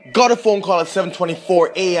Got a phone call at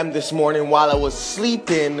 7:24 a.m. this morning while I was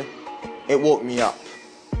sleeping. It woke me up.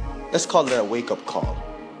 Let's call it a wake-up call.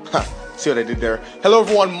 See what I did there? Hello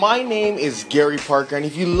everyone, my name is Gary Parker, and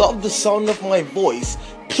if you love the sound of my voice,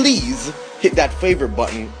 please hit that favorite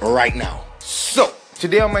button right now. So,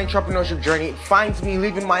 today on my entrepreneurship journey, it finds me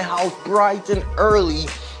leaving my house bright and early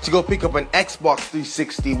to go pick up an Xbox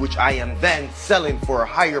 360, which I am then selling for a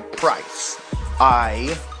higher price.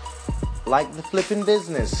 I like the flipping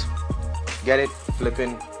business. Get it?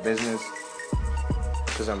 Flipping business.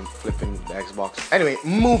 Because I'm flipping the Xbox. Anyway,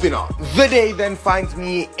 moving on. The day then finds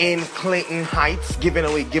me in Clayton Heights giving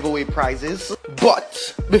away giveaway prizes.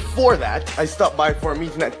 But before that, I stopped by for a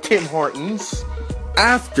meeting at Tim Hortons.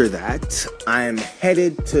 After that, I am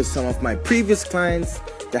headed to some of my previous clients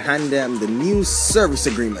to hand them the new service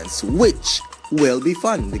agreements, which will be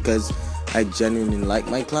fun because I genuinely like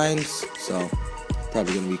my clients, so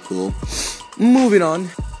probably gonna be cool. Moving on,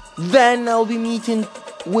 then I'll be meeting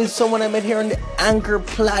with someone I met here on the Anchor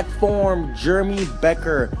platform, Jeremy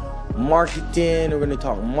Becker. Marketing, we're gonna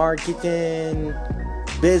talk marketing,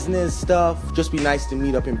 business stuff. Just be nice to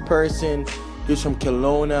meet up in person. He was from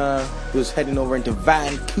Kelowna, he was heading over into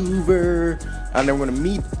Vancouver, and then we're gonna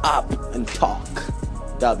meet up and talk.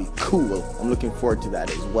 That'll be cool. I'm looking forward to that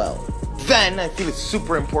as well. Then I feel it's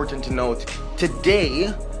super important to note,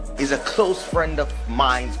 today is a close friend of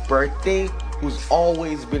mine's birthday who's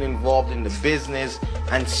always been involved in the business,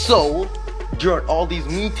 and so during all these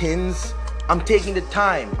meetings I'm taking the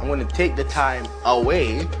time. I'm going to take the time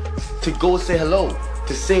away to go say hello,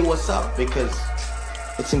 to say what's up, because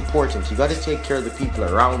it's important. You got to take care of the people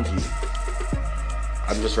around you.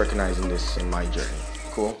 I'm just recognizing this in my journey.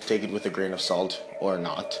 Cool, take it with a grain of salt or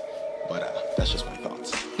not, but that's just my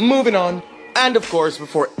thoughts. Moving on, and of course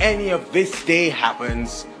before any of this day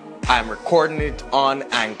happens, I'm recording it on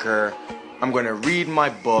Anchor. I'm gonna read my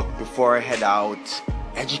book before I head out.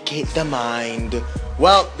 Educate the mind.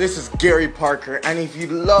 Well, this is Gary Parker, and if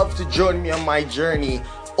you'd love to join me on my journey,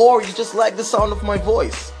 or you just like the sound of my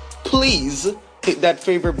voice, please hit that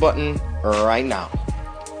favorite button right now.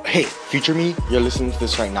 Hey, future me, you're listening to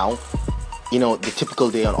this right now. You know, the typical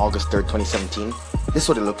day on August 3rd, 2017, this is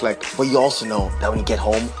what it looked like. But you also know that when you get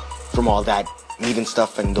home from all that meeting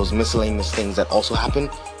stuff and those miscellaneous things that also happen,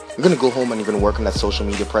 you're gonna go home and you're gonna work on that social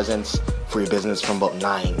media presence for your business from about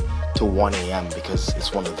 9 to 1 a.m. because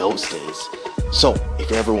it's one of those days. So, if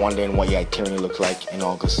you're ever wondering what your itinerary looked like in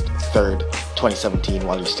August 3rd, 2017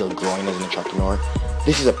 while you're still growing as an entrepreneur,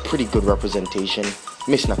 this is a pretty good representation.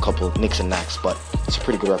 Missing a couple nicks and knacks, but it's a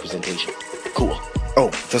pretty good representation. Cool. Oh,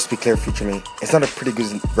 just to be clear, future me, it's not a pretty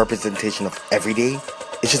good representation of every day.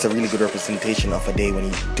 It's just a really good representation of a day when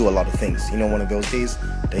you do a lot of things. You know, one of those days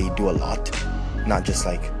that you do a lot, not just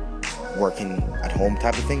like working at home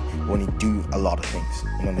type of thing, when you do a lot of things.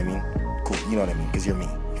 You know what I mean? Cool, you know what I mean, because you're me.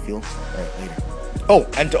 You feel? Alright, later. Oh,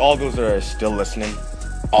 and to all those that are still listening,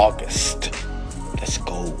 August. Let's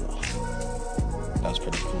go. That was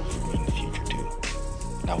pretty cool for me in the future too.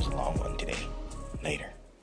 That was a long one.